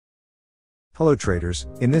Hello traders,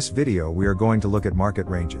 in this video we are going to look at market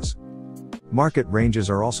ranges. Market ranges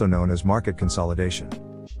are also known as market consolidation.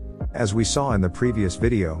 As we saw in the previous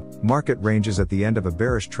video, market ranges at the end of a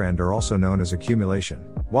bearish trend are also known as accumulation,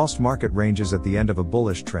 whilst market ranges at the end of a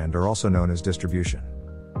bullish trend are also known as distribution.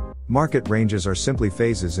 Market ranges are simply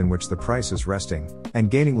phases in which the price is resting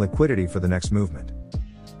and gaining liquidity for the next movement.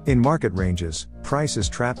 In market ranges, price is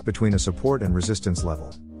trapped between a support and resistance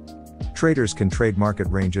level. Traders can trade market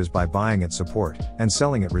ranges by buying at support and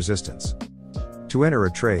selling at resistance. To enter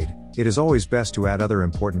a trade, it is always best to add other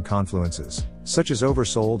important confluences, such as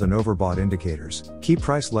oversold and overbought indicators, key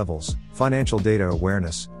price levels, financial data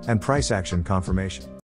awareness, and price action confirmation.